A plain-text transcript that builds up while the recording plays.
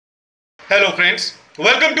Hello friends,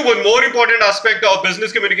 welcome to one more important aspect of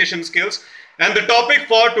business communication skills, and the topic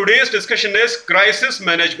for today's discussion is crisis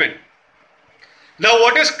management. Now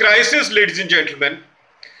what is crisis, ladies and gentlemen?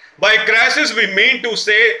 By crisis we mean to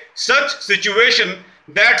say such situation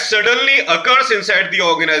that suddenly occurs inside the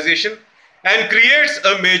organization and creates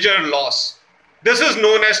a major loss. This is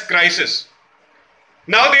known as crisis.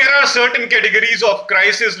 Now there are certain categories of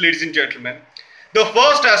crisis, ladies and gentlemen. The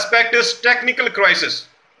first aspect is technical crisis.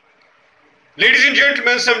 Ladies and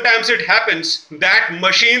gentlemen, sometimes it happens that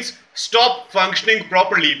machines stop functioning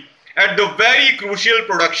properly at the very crucial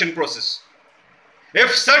production process.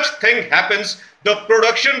 If such thing happens, the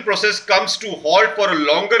production process comes to halt for a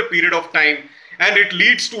longer period of time and it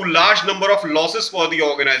leads to large number of losses for the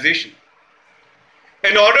organization.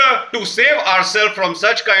 In order to save ourselves from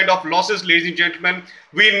such kind of losses, ladies and gentlemen,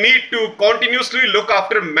 we need to continuously look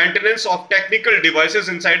after maintenance of technical devices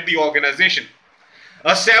inside the organization.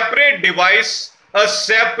 A separate device, a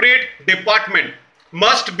separate department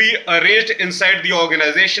must be arranged inside the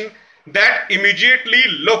organization that immediately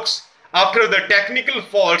looks after the technical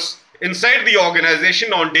faults inside the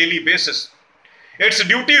organization on daily basis. Its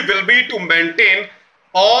duty will be to maintain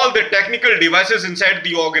all the technical devices inside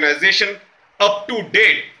the organization up to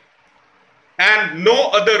date, and no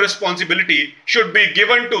other responsibility should be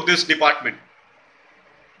given to this department.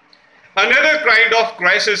 Another kind of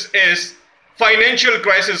crisis is financial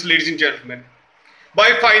crisis, ladies and gentlemen.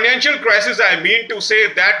 By financial crisis, I mean to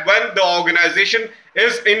say that when the organization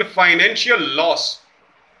is in financial loss.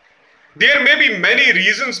 There may be many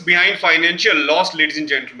reasons behind financial loss, ladies and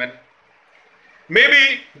gentlemen.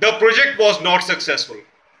 Maybe the project was not successful.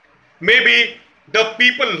 Maybe the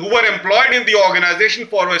people who were employed in the organization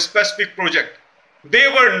for a specific project, they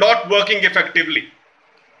were not working effectively.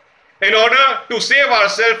 In order to save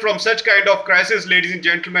ourselves from such kind of crisis, ladies and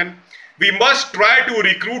gentlemen, we must try to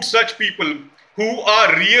recruit such people who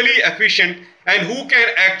are really efficient and who can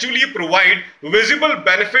actually provide visible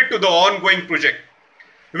benefit to the ongoing project.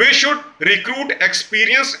 We should recruit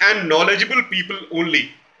experienced and knowledgeable people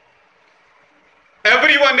only.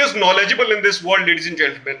 Everyone is knowledgeable in this world, ladies and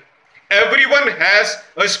gentlemen. Everyone has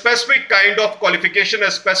a specific kind of qualification,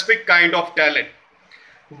 a specific kind of talent.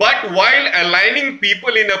 But while aligning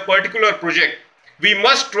people in a particular project, we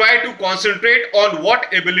must try to concentrate on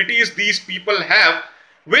what abilities these people have,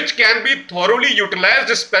 which can be thoroughly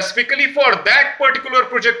utilized specifically for that particular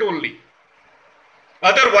project only.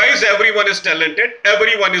 Otherwise, everyone is talented,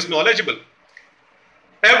 everyone is knowledgeable.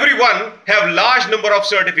 Everyone have large number of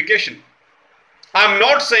certification. I'm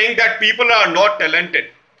not saying that people are not talented.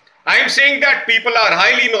 I am saying that people are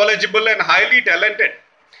highly knowledgeable and highly talented.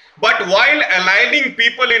 But while aligning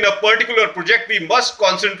people in a particular project, we must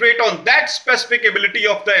concentrate on that specific ability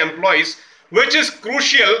of the employees, which is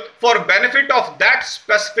crucial for benefit of that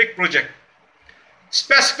specific project.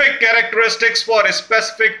 Specific characteristics for a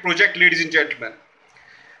specific project, ladies and gentlemen.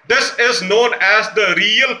 This is known as the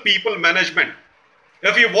real people management.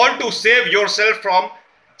 If you want to save yourself from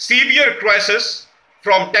severe crisis,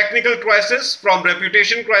 from technical crisis, from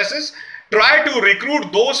reputation crisis, try to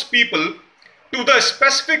recruit those people to the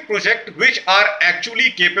specific project which are actually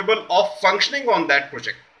capable of functioning on that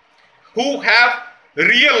project, who have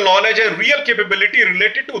real knowledge and real capability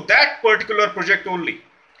related to that particular project only.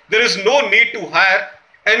 There is no need to hire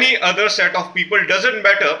any other set of people. Doesn't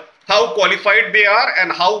matter how qualified they are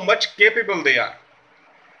and how much capable they are.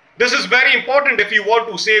 This is very important if you want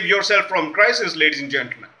to save yourself from crisis, ladies and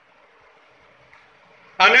gentlemen.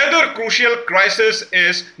 Another crucial crisis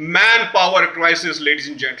is manpower crisis, ladies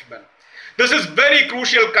and gentlemen. This is very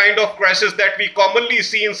crucial kind of crisis that we commonly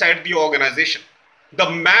see inside the organization. The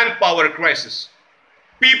manpower crisis.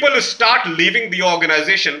 People start leaving the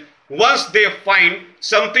organization once they find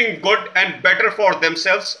something good and better for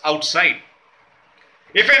themselves outside.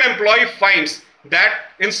 If an employee finds that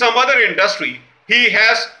in some other industry he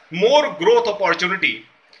has more growth opportunity,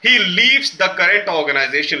 he leaves the current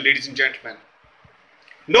organization, ladies and gentlemen.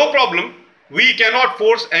 No problem, we cannot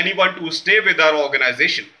force anyone to stay with our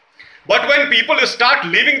organization. But when people start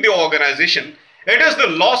leaving the organization, it is the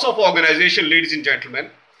loss of organization, ladies and gentlemen.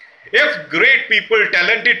 If great people,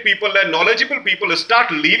 talented people and knowledgeable people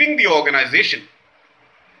start leaving the organization,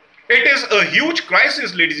 it is a huge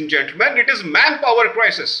crisis, ladies and gentlemen. It is manpower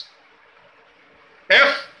crisis.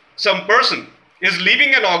 If some person is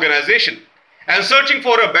leaving an organization and searching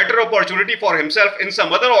for a better opportunity for himself in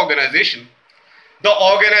some other organization, the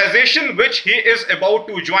organization which he is about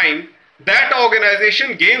to join, that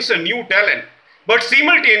organization gains a new talent, but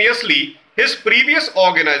simultaneously his previous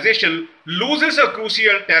organization loses a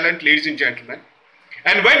crucial talent, ladies and gentlemen.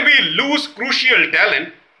 And when we lose crucial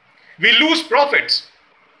talent, we lose profits.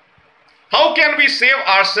 How can we save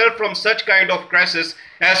ourselves from such kind of crisis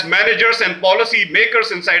as managers and policy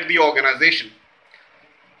makers inside the organization?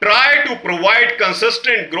 Try to provide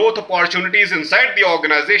consistent growth opportunities inside the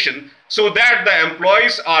organization so that the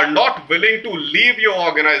employees are not willing to leave your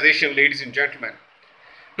organization, ladies and gentlemen.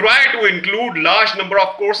 Try to include large number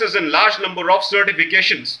of courses and large number of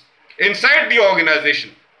certifications inside the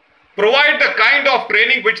organization. Provide the kind of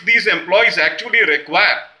training which these employees actually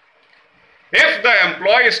require. If the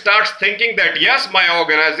employee starts thinking that yes, my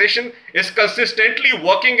organization is consistently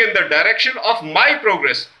working in the direction of my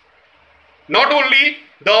progress, not only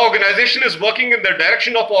the organization is working in the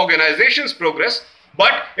direction of organization's progress,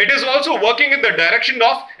 but it is also working in the direction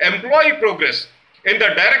of employee progress, in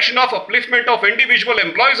the direction of upliftment of individual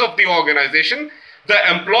employees of the organization.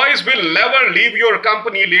 The employees will never leave your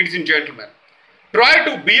company, ladies and gentlemen. Try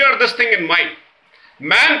to bear this thing in mind.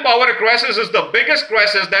 Manpower crisis is the biggest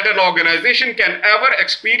crisis that an organization can ever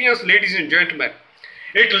experience, ladies and gentlemen.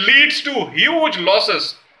 It leads to huge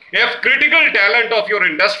losses if critical talent of your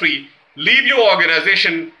industry leave your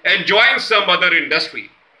organization and join some other industry.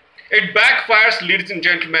 It backfires, ladies and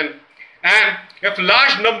gentlemen, and if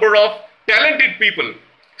large number of talented people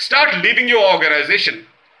start leaving your organization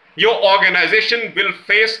will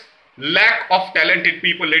face lack of talented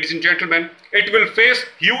people, ladies and gentlemen. It will face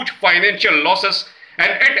huge financial losses,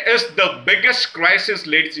 and it is the biggest crisis,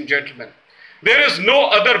 ladies and gentlemen. There is no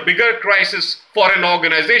other bigger crisis for an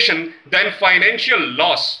organization than financial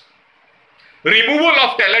loss. Removal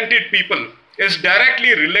of talented people is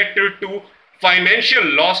directly related to financial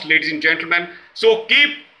loss, ladies and gentlemen. So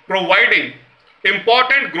keep providing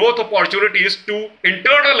important growth opportunities to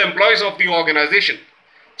internal employees of the organization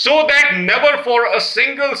so that never for a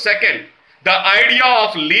single second the idea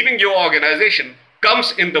of leaving your organization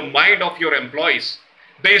comes in the mind of your employees.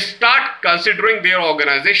 They start considering their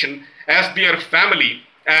organization as their family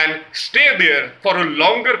and stay there for a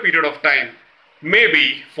longer period of time,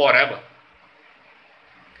 maybe forever.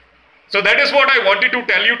 So that is what I wanted to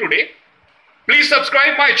tell you today. Please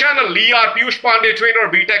subscribe my channel, E.R. Piyush Pandey, Trainer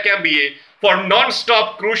B.Tech MBA, for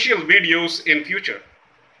non-stop crucial videos in future.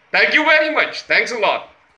 Thank you very much. Thanks a lot.